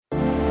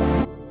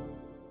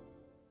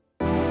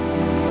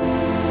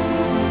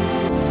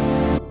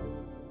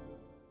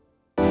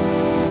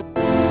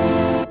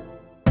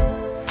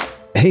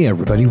Hey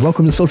everybody,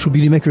 welcome to Social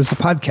Beauty Makers, the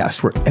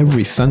podcast, where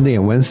every Sunday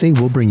and Wednesday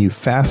we'll bring you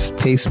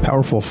fast-paced,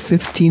 powerful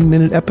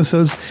 15-minute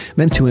episodes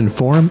meant to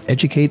inform,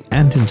 educate,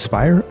 and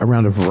inspire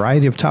around a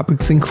variety of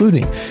topics,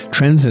 including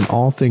trends in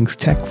all things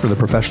tech for the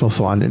professional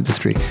salon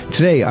industry.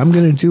 Today, I'm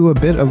going to do a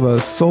bit of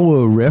a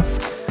solo riff,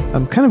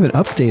 kind of an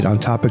update on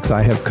topics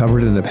I have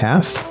covered in the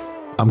past.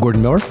 I'm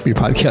Gordon Miller, your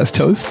podcast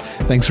host.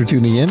 Thanks for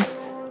tuning in.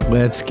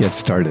 Let's get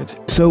started.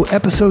 So,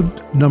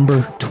 episode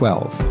number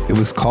 12. It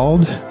was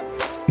called,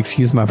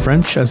 excuse my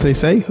French, as they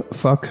say,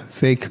 fuck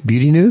fake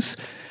beauty news.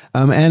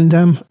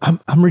 I'm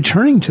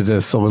returning to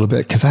this a little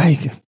bit because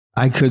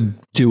I could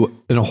do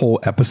a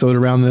whole episode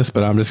around this,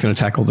 but I'm just going to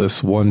tackle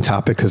this one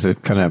topic because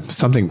it kind of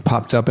something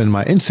popped up in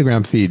my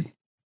Instagram feed.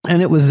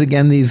 And it was,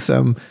 again, these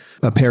a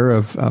pair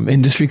of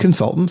industry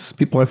consultants,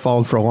 people I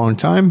followed for a long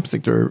time. I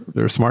think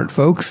they're smart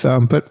folks,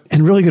 and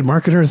really good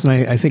marketers. And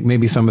I think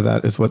maybe some of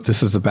that is what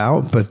this is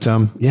about. But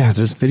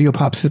there's video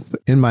pops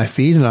in my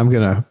feed, and I'm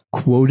going to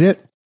quote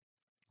it.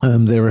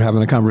 They were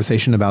having a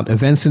conversation about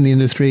events in the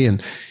industry,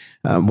 and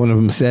one of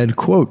them said,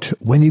 quote,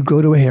 "When you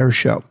go to a hair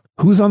show,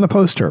 who's on the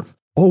poster?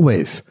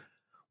 Always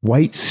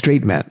white,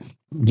 straight men.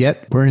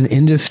 Yet we're an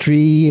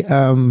industry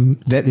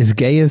that is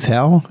gay as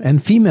hell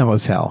and female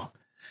as hell.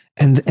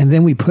 And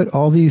then we put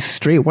all these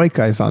straight white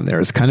guys on there.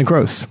 It's kind of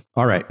gross.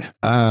 All right.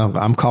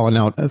 I'm calling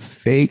out a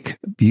fake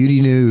beauty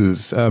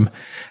news.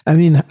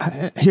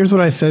 Here's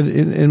what I said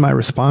in my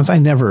response. I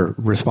never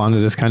respond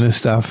to this kind of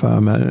stuff.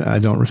 I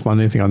don't respond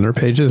to anything on their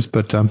pages,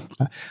 but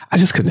I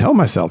just couldn't help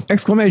myself.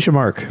 Exclamation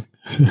mark.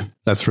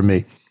 That's from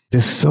me.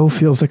 This so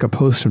feels like a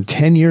post from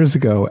 10 years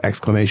ago.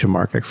 Exclamation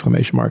mark,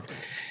 exclamation mark.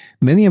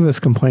 Many of us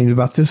complained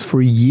about this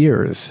for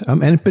years,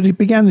 but it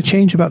began to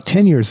change about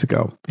 10 years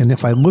ago. And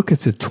if I look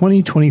at the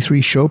 2023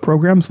 show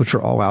programs, which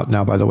are all out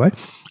now, by the way,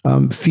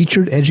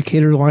 featured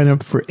educator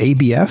lineup for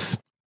ABS.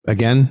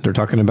 Again, they're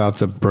talking about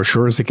the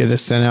brochures that get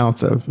sent out,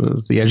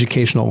 the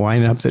educational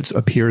lineup that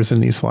appears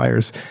in these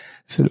flyers.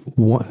 So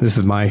this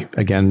is my,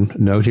 again,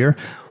 note here.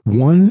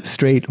 One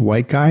straight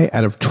white guy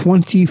out of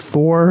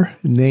 24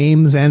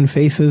 names and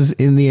faces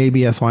in the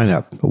ABS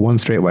lineup. One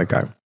straight white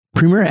guy.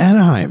 Premier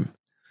Anaheim.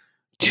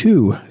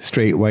 2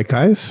 straight white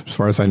guys, as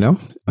far as I know,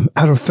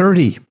 out of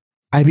 30.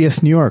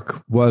 IBS New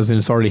York was, and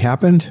it's already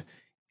happened,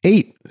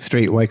 8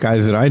 straight white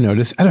guys that I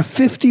noticed out of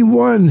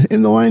 51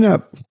 in the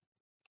lineup.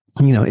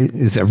 You know,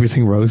 is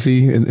everything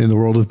rosy in the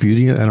world of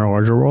beauty and our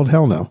larger world?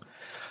 Hell no.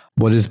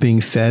 What is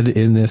being said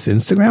in this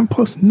Instagram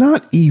post?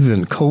 Not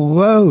even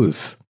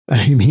close.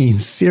 I mean,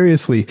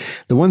 seriously,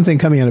 the one thing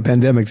coming out of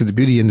pandemic that the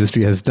beauty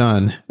industry has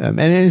done, and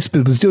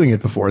it was doing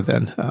it before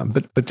then,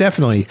 but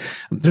definitely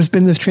there's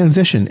been this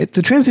transition.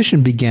 The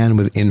transition began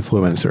with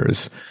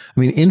influencers. I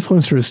mean,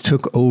 influencers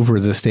took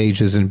over the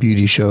stages in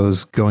beauty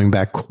shows going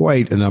back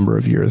quite a number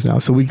of years now.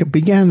 So we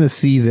began to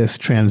see this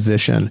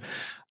transition,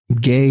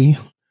 gay,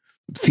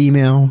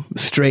 female,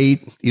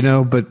 straight,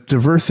 but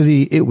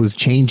diversity, it was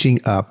changing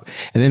up.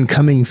 And then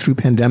coming through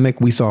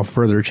pandemic, we saw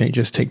further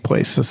changes take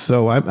place.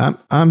 So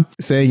I'm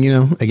saying,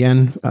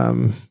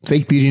 again,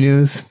 fake beauty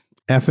news,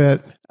 F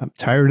it. I'm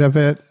tired of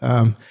it.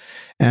 That's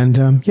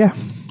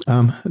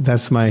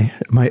my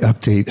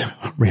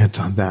update rant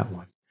on that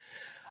one.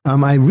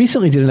 I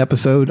recently did an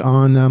episode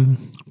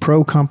on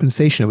pro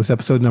compensation. It was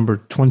episode number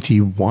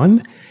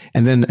 21.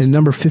 And then in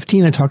number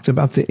 15, I talked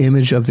about the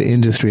image of the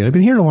industry. And I've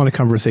been hearing a lot of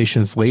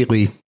conversations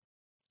lately,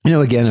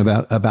 again,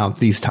 about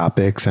these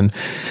topics. And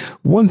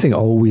one thing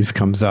always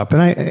comes up,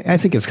 and I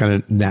think it's kind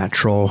of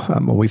natural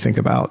when we think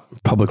about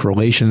public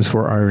relations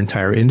for our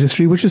entire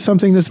industry, which is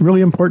something that's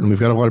really important. We've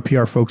got a lot of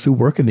PR folks who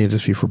work in the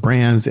industry for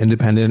brands,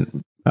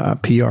 independent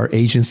PR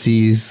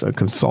agencies,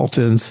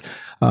 consultants.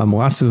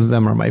 Lots of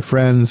them are my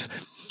friends.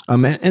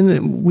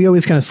 And we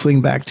always kind of swing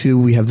back to,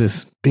 we have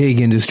this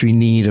big industry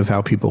need of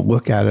how people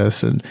look at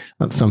us. And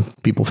some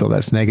people feel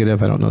that's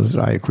negative. I don't know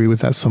that I agree with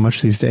that so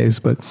much these days,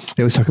 but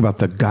they always talk about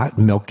the Got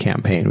Milk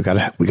campaign. We got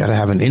to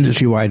have an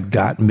industry-wide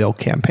Got Milk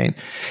campaign.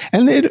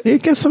 And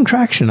it gets some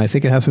traction. I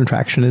think it has some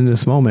traction in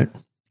this moment.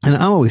 And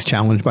I'm always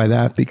challenged by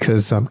that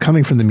because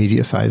coming from the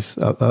media side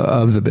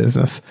of the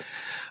business,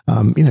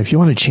 if you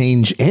want to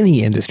change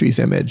any industry's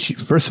image,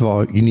 first of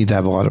all, you need to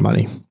have a lot of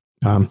money.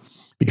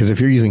 Because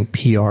if you're using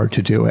PR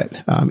to do it,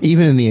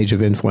 even in the age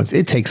of influence,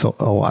 it takes a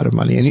lot of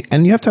money.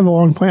 And you have to have a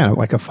long plan,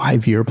 like a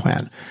 5-year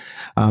plan.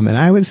 And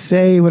I would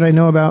say what I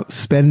know about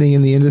spending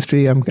in the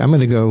industry, I'm going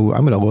to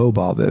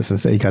lowball this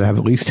and say you got to have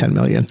at least 10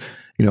 million,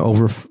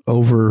 over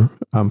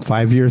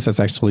 5 years.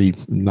 That's actually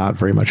not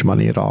very much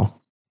money at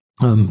all.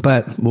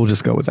 But we'll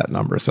just go with that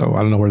number. So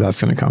I don't know where that's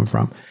going to come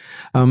from.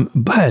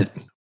 But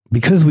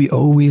because we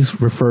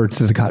always refer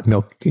to the Got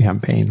Milk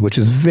campaign, which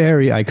is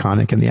very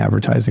iconic in the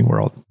advertising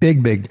world,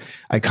 big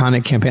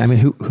iconic campaign. I mean,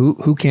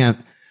 who can't?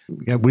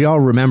 We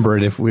all remember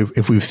it if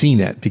we've seen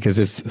it, because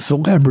it's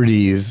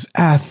celebrities,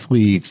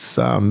 athletes,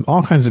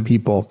 all kinds of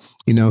people,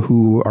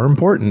 who are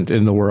important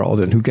in the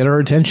world and who get our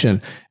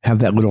attention, have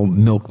that little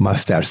milk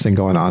mustache thing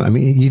going on. I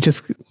mean,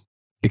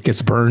 it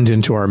gets burned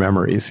into our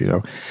memories,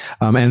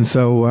 and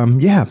so.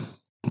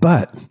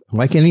 But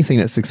like anything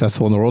that's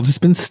successful in the world, it's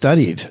been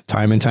studied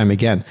time and time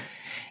again.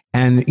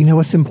 And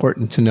what's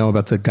important to know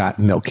about the Got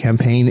Milk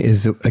campaign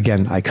is,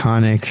 again,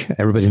 iconic.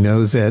 Everybody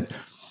knows it.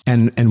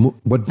 And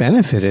what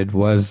benefited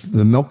was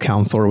the Milk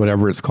Council, or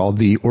whatever it's called,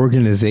 the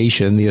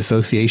organization, the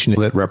association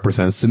that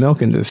represents the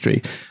milk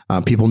industry.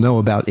 People know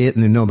about it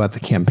and they know about the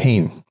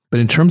campaign. But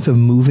in terms of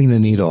moving the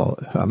needle,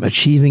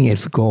 achieving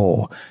its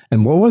goal,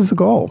 and what was the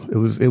goal?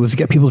 It was to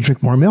get people to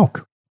drink more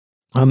milk.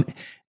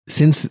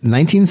 Since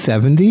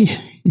 1970,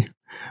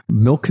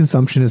 milk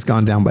consumption has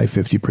gone down by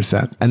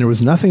 50%. And there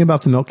was nothing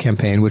about the milk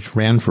campaign, which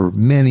ran for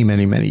many,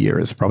 many, many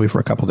years, probably for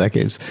a couple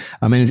decades,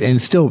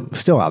 and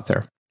still out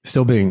there,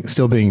 still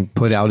being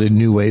put out in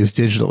new ways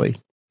digitally.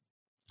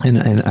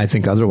 And I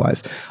think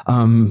otherwise,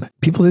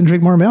 people didn't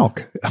drink more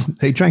milk.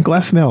 They drank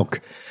less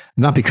milk.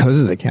 Not because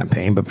of the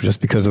campaign, but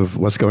just because of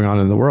what's going on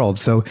in the world.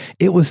 So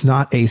it was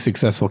not a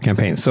successful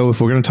campaign. So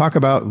if we're going to talk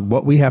about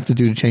what we have to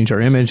do to change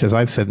our image, as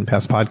I've said in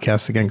past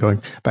podcasts, again,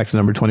 going back to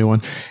number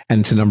 21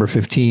 and to number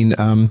 15,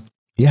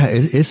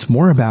 it's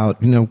more about,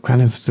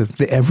 kind of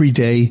the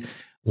everyday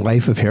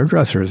life of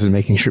hairdressers and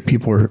making sure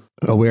people are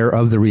aware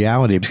of the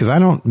reality. Because I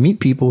don't meet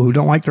people who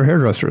don't like their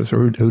hairdressers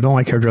or who don't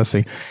like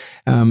hairdressing.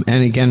 And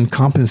again,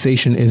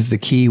 compensation is the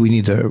key. We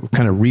need to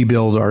kind of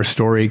rebuild our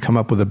story, come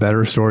up with a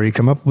better story,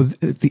 come up with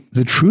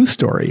the true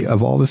story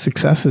of all the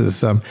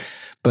successes. Go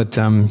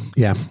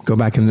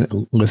back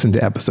and listen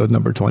to episode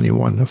number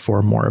 21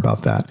 for more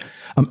about that.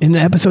 In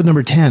episode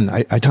number 10,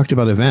 I talked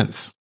about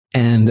events.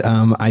 And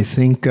I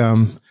think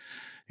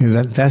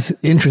that's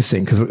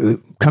interesting because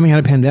coming out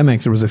of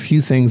pandemic, there was a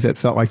few things that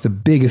felt like the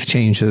biggest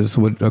changes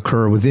would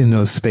occur within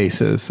those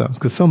spaces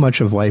because so much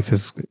of life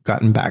has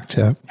gotten back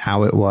to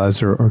how it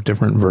was or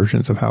different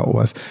versions of how it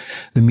was.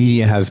 The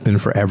media has been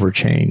forever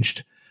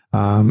changed.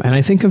 And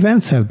I think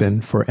events have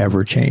been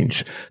forever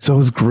changed. So it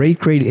was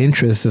great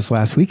interest this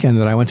last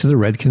weekend that I went to the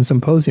Redken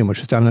Symposium, which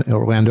was down in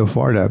Orlando,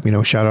 Florida.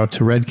 Shout out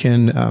to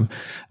Redken.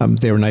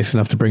 They were nice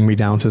enough to bring me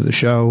down to the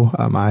show.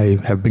 I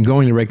have been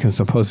going to Redken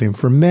Symposium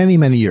for many,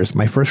 many years.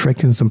 My first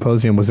Redken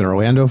Symposium was in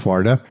Orlando,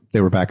 Florida.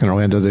 They were back in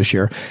Orlando this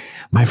year.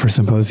 My first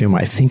symposium,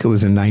 I think it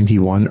was in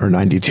 91 or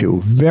 92,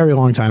 very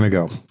long time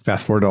ago.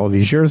 Fast forward to all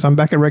these years, I'm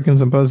back at Redken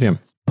Symposium.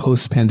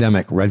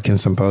 Post-pandemic Redken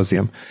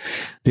Symposium.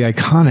 The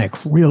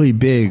iconic, really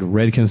big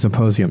Redken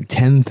Symposium,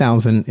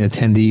 10,000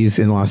 attendees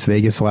in Las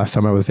Vegas. The last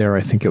time I was there,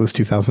 I think it was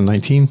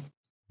 2019.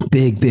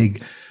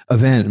 Big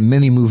event,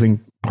 many moving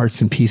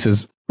parts and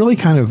pieces. Really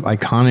kind of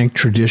iconic,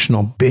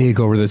 traditional, big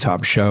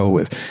over-the-top show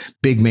with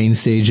big main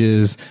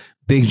stages,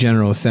 big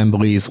general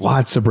assemblies,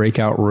 lots of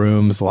breakout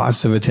rooms,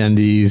 lots of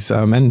attendees.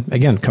 And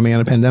again, coming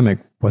out of pandemic,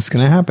 what's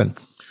going to happen?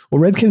 Well,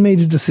 Redken made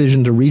a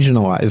decision to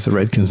regionalize the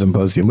Redken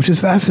Symposium, which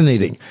is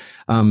fascinating.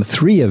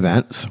 3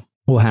 events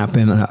will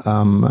happen.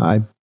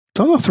 I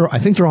don't know if I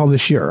think they're all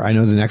this year. I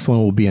know the next one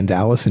will be in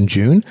Dallas in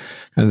June,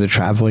 kind of the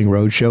traveling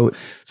road show.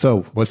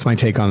 So what's my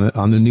take on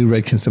the new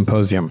Redken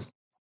Symposium?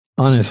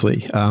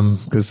 Honestly,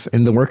 because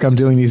in the work I'm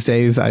doing these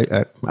days, I'm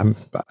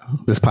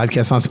this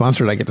podcast's not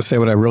sponsored. I get to say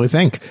what I really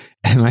think,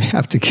 and I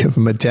have to give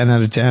them a 10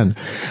 out of 10.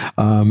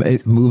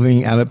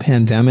 Moving out of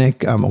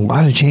pandemic, a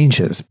lot of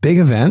changes. Big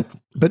event,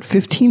 but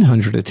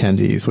 1,500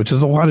 attendees, which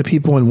is a lot of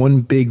people in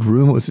one big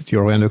room. It was at the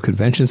Orlando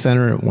Convention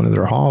Center, one of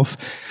their halls,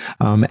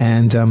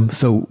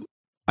 so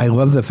I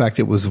love the fact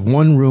it was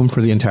one room for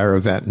the entire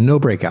event, no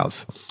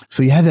breakouts.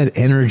 So you had that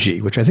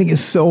energy, which I think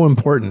is so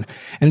important.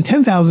 And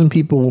 10,000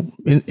 people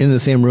in the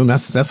same room,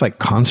 that's like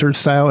concert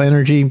style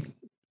energy.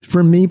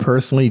 For me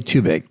personally,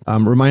 too big.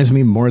 Reminds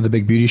me more of the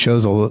big beauty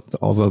shows,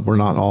 although we're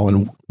not all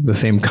in the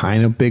same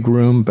kind of big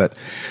room. But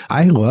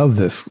I love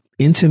this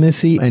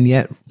intimacy and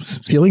yet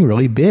feeling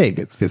really big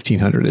at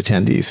 1,500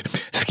 attendees.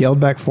 Scaled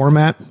back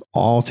format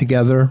all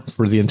together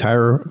for the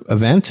entire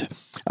event.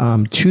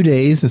 2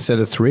 days instead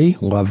of 3.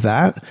 Love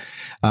that.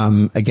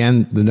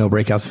 Again, the no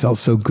breakouts felt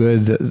so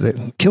good.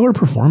 The killer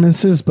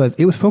performances, but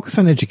it was focused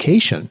on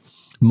education.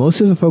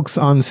 Most of the folks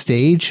on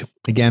stage,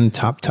 again,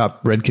 top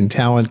Redken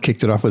talent,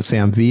 kicked it off with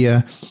Sam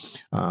Villa,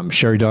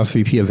 Sherry Doss,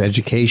 VP of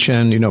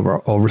Education,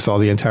 oversaw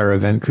the entire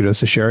event. Kudos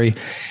to Sherry.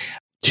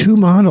 2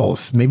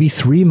 models, maybe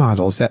 3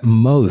 models at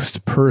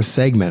most per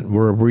segment.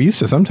 We're used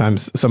to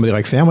sometimes somebody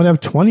like Sam would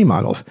have 20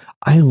 models.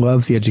 I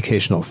love the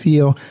educational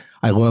feel.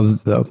 I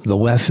love the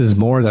less is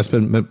more. That's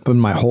been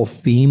my whole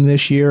theme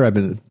this year. I've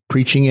been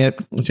preaching it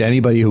to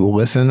anybody who will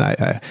listen.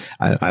 I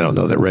don't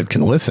know that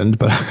Redken listened,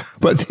 but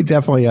they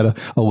definitely had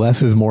a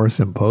less is more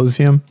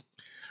symposium.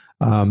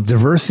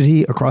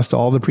 Diversity across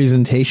all the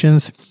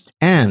presentations.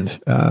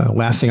 And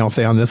last thing I'll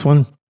say on this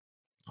one,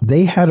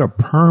 they had a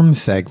perm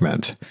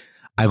segment.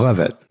 I love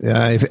it.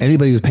 If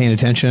anybody who's paying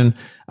attention,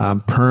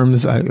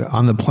 perms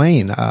on the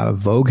plane,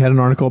 Vogue had an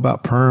article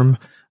about perm.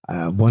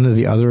 One of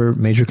the other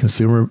major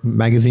consumer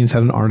magazines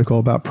had an article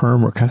about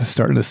perm. We're kind of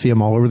starting to see them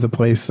all over the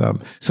place.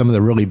 Some of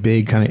the really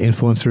big kind of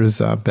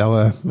influencers,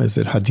 Bella, is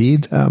it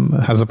Hadid,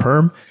 has a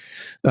perm.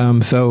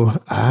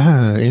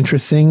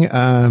 Interesting.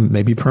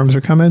 Maybe perms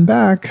are coming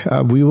back.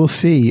 We will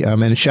see.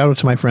 And shout out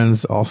to my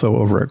friends also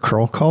over at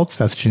Curl Cult.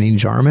 That's Janine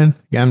Jarman.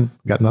 Again,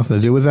 got nothing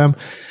to do with them,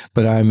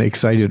 but I'm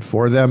excited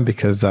for them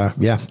because,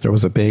 there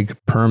was a big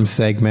perm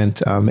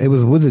segment. It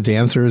was with the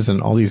dancers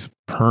and all these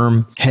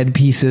perm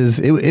headpieces.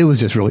 It was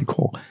just really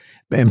cool.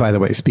 And by the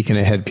way, speaking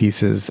of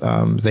headpieces,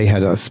 they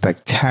had a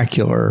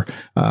spectacular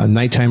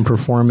nighttime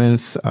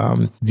performance.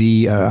 And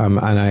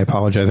I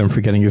apologize, I'm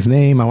forgetting his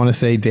name. I want to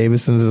say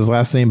Davidson's his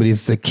last name, but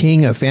he's the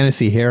king of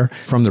fantasy hair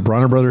from the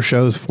Bronner Brothers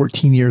shows.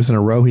 14 years in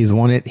a row, he's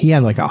won it. He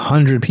had like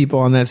 100 people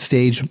on that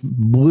stage,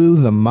 blew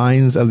the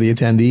minds of the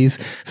attendees.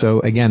 So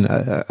again,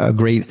 a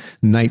great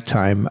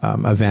nighttime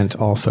event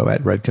also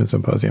at Redken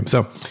Symposium.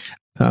 So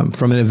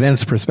from an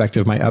events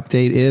perspective, my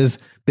update is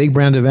big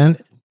brand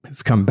event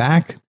has come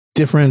back.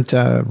 Different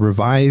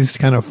revised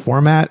kind of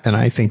format, and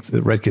I think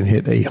that Redken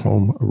hit a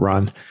home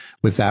run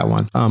with that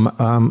one.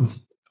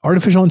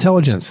 Artificial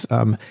intelligence,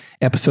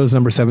 episodes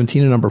number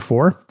 17 and number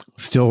 4.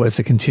 Still, it's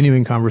a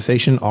continuing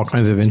conversation, all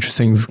kinds of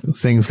interesting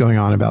things going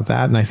on about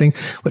that. And I think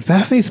what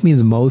fascinates me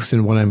the most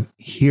and what I'm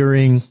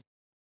hearing,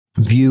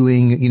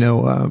 viewing,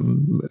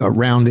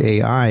 around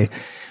AI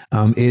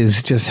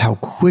is just how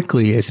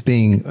quickly it's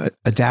being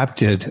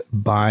adapted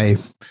by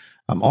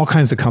all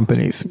kinds of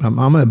companies.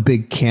 I'm a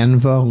big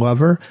Canva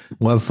lover,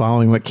 love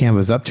following what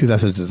Canva's up to.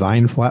 That's a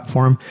design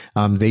platform.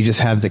 They just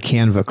had the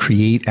Canva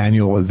Create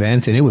annual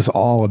event, and it was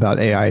all about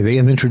AI. They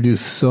have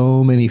introduced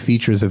so many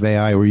features of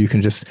AI where you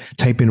can just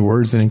type in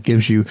words and it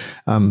gives you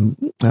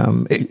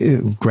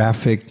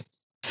graphic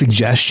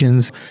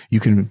suggestions. You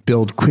can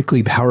build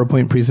quickly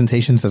PowerPoint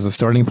presentations as a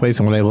starting place.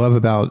 And what I love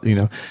about,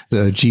 the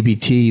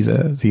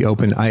GPT, the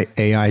open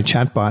AI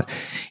chatbot,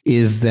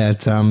 is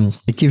that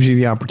it gives you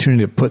the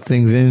opportunity to put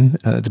things in,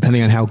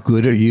 depending on how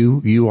good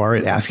you are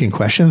at asking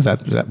questions.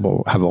 That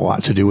will have a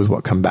lot to do with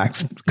what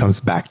comes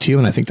back to you.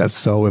 And I think that's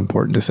so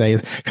important to say.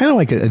 It's kind of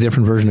like a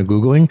different version of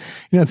Googling.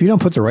 If you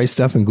don't put the right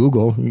stuff in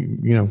Google,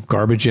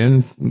 garbage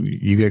in,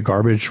 you get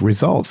garbage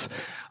results.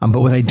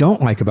 But what I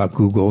don't like about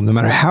Google, no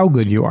matter how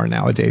good you are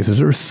nowadays, is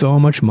there's so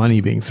much money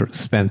being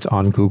spent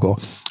on Google.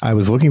 I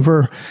was looking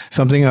for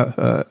something,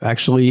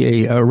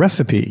 actually a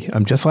recipe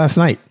just last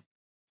night.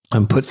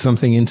 Put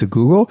something into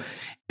Google,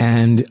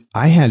 and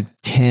I had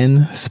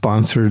 10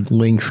 sponsored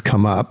links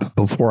come up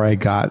before I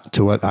got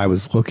to what I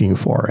was looking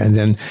for. And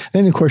then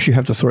of course, you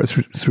have to sort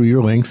through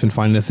your links and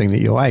find the thing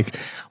that you like.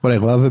 What I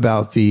love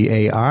about the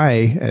AI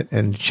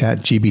and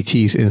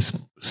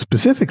ChatGPT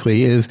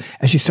specifically is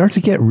as you start to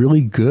get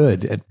really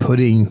good at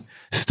putting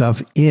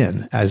stuff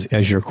in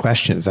as your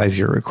questions, as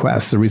your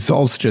requests, the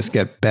results just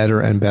get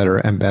better and better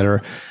and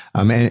better.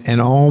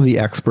 And all the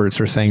experts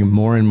are saying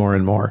more and more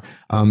and more.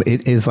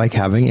 It is like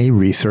having a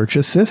research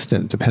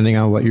assistant, depending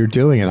on what you're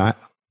doing. And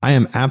I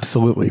am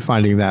absolutely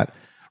finding that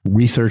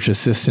research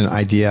assistant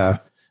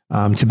idea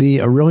to be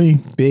a really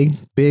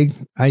big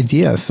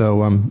idea.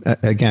 So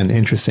again,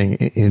 interesting.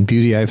 In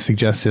beauty, I've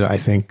suggested, I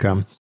think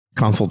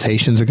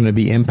consultations are going to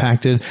be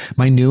impacted.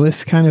 My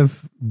newest kind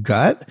of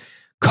gut,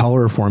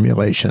 color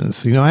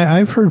formulations.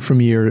 I've heard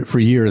for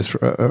years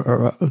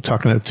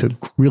talking to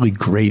really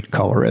great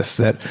colorists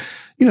that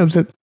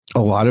that a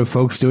lot of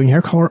folks doing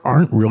hair color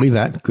aren't really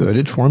that good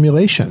at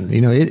formulation.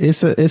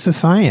 It's a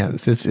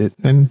science.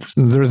 And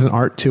there's an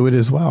art to it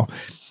as well.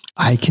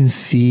 I can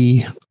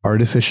see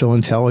artificial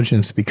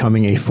intelligence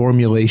becoming a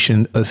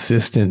formulation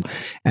assistant,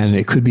 and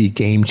it could be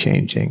game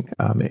changing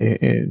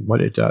in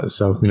what it does.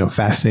 So,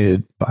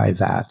 fascinated by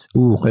that.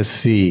 Ooh, let's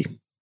see.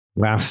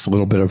 Last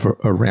little bit of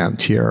a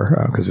rant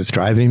here because it's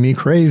driving me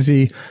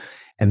crazy.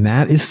 And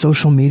that is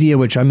social media,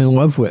 which I'm in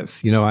love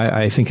with.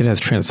 I think it has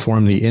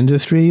transformed the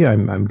industry.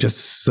 I'm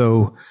just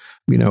so,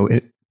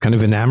 kind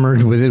of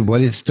enamored with it,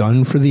 what it's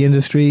done for the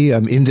industry.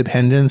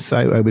 Independence,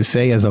 I would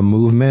say, as a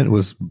movement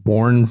was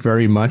born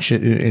very much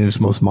in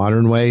its most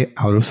modern way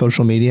out of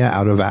social media,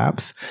 out of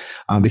apps,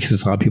 because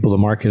it's allowed people to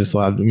market. It's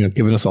allowed,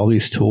 giving us all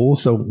these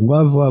tools. So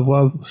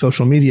love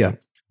social media.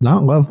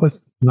 Not love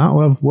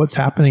what's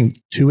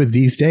happening to it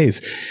these days.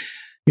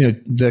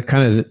 The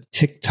kind of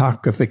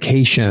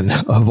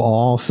TikTokification of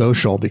all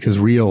social, because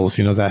Reels,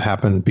 that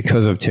happened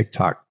because of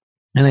TikTok.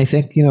 And I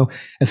think,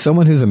 as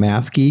someone who's a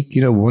math geek,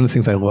 one of the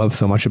things I love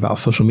so much about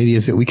social media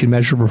is that we can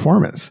measure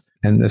performance.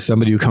 And as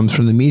somebody who comes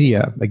from the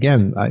media,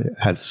 again, I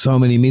had so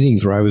many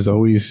meetings where I was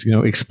always,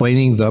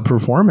 explaining the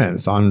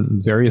performance on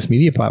various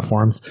media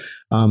platforms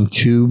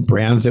to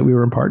brands that we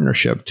were in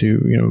partnership to,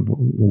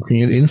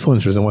 looking at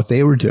influencers and what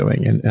they were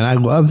doing. And I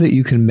love that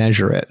you can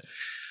measure it.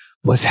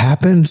 What's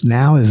happened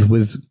now is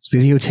with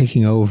video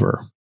taking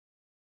over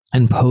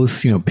and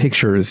posts,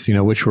 pictures,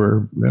 which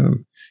were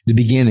the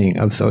beginning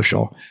of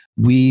social,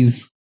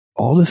 we've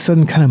all of a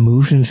sudden kind of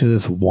moved into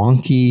this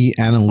wonky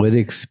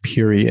analytics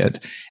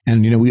period.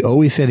 And, we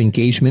always said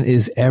engagement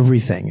is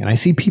everything. And I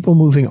see people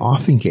moving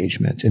off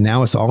engagement, and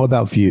now it's all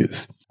about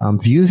views.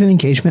 Views and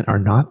engagement are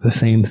not the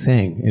same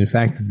thing. In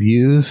fact,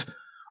 views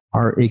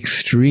are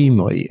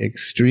extremely,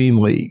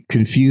 extremely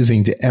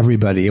confusing to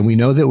everybody. And we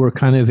know that we're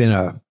kind of in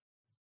a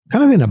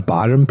kind of in a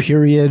bottom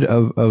period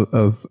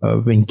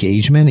of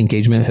engagement.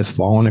 Engagement has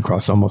fallen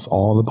across almost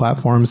all the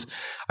platforms.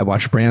 I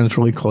watch brands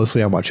really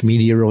closely. I watch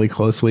media really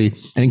closely.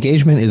 And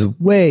engagement is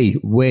way,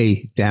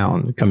 way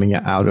down coming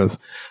out of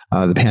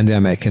the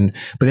pandemic.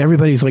 But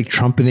everybody's like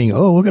trumpeting,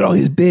 oh, look at all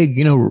these big,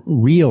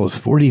 reels,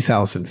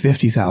 40,000,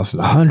 50,000,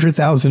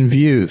 100,000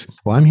 views.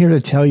 Well, I'm here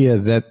to tell you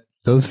that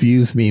those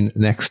views mean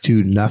next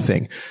to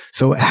nothing.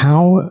 So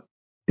how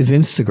is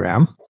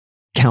Instagram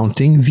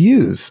counting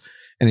views?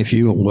 And if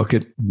you look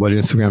at what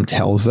Instagram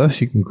tells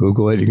us, you can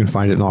Google it, you can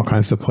find it in all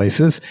kinds of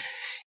places.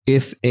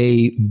 If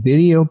a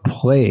video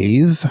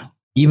plays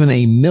even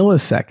a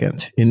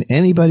millisecond in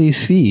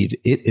anybody's feed,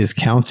 it is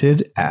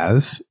counted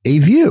as a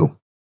view.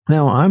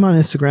 Now, I'm on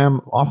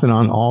Instagram off and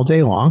on all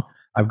day long.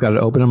 I've got it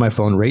open on my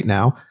phone right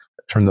now.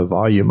 Turn the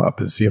volume up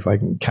and see if I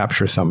can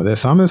capture some of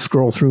this. I'm going to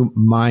scroll through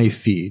my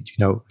feed,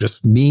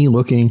 just me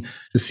looking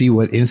to see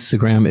what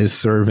Instagram is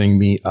serving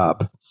me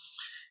up.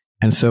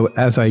 And so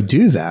as I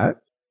do that,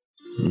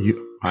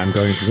 I'm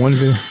going to one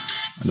video,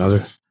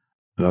 another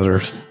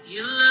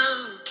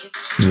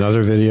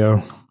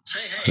video.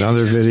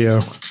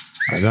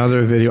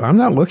 I'm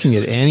not looking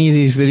at any of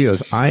these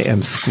videos. I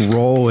am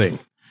scrolling,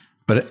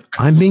 but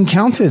I'm being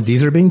counted.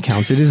 These are being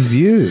counted as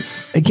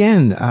views.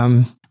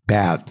 Again,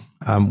 bad.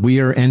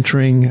 We are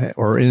entering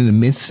or in the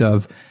midst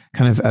of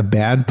kind of a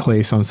bad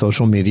place on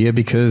social media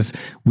because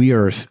we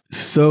are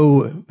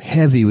so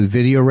heavy with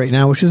video right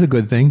now, which is a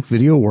good thing.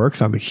 Video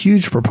works. I'm a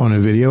huge proponent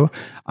of video.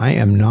 I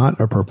am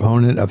not a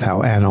proponent of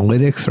how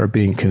analytics are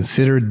being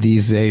considered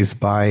these days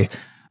by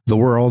the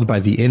world, by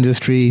the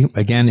industry.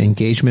 Again,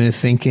 engagement is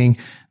sinking.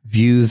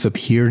 Views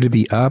appear to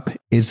be up.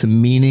 It's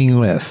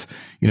meaningless.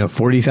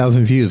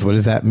 40,000 views. What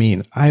does that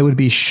mean? I would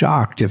be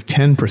shocked if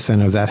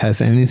 10% of that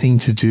has anything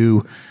to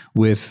do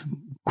with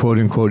quote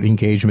unquote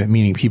engagement,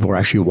 meaning people are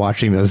actually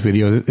watching those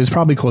videos. It's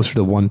probably closer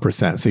to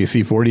 1%. So you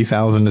see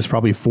 40,000, there's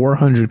probably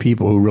 400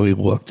 people who really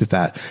looked at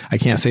that. I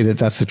can't say that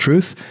that's the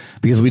truth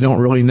because we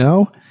don't really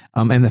know.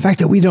 And the fact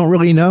that we don't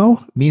really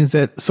know means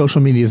that social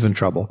media is in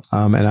trouble.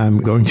 And I'm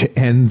going to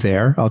end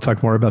there. I'll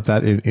talk more about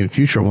that in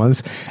future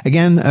ones.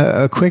 Again,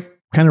 a quick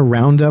kind of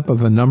roundup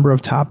of a number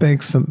of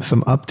topics, some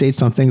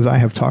updates on things I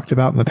have talked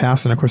about in the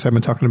past. And of course, I've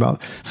been talking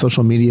about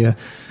social media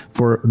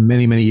for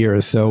many, many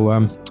years. So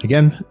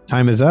again,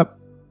 time is up.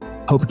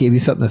 Hope it gave you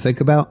something to think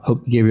about.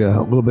 Hope it gave you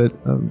a little bit,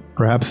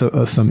 perhaps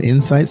some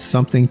insights,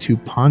 something to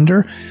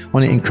ponder. I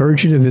want to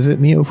encourage you to visit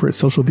me over at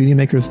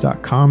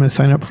socialbeautymakers.com and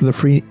sign up for the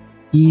free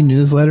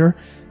e-newsletter.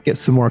 Get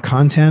some more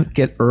content,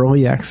 get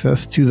early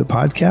access to the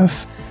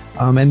podcasts.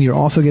 And you'll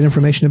also get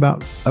information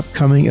about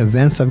upcoming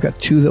events. I've got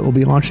 2 that will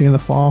be launching in the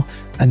fall,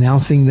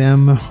 announcing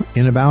them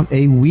in about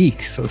a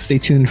week. So stay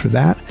tuned for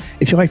that.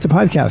 If you like the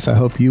podcast, I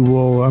hope you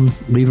will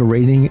leave a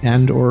rating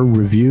and or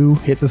review,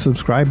 hit the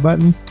subscribe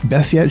button.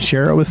 Best yet,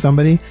 share it with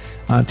somebody.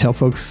 Tell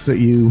folks that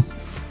you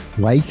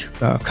like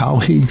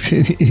colleagues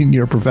in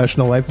your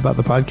professional life about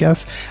the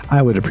podcast.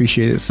 I would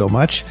appreciate it so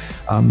much.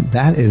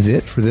 That is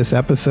it for this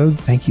episode.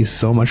 Thank you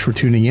so much for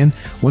tuning in.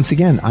 Once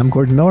again, I'm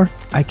Gordon Miller.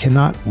 I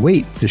cannot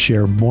wait to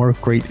share more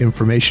great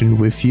information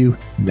with you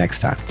next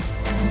time.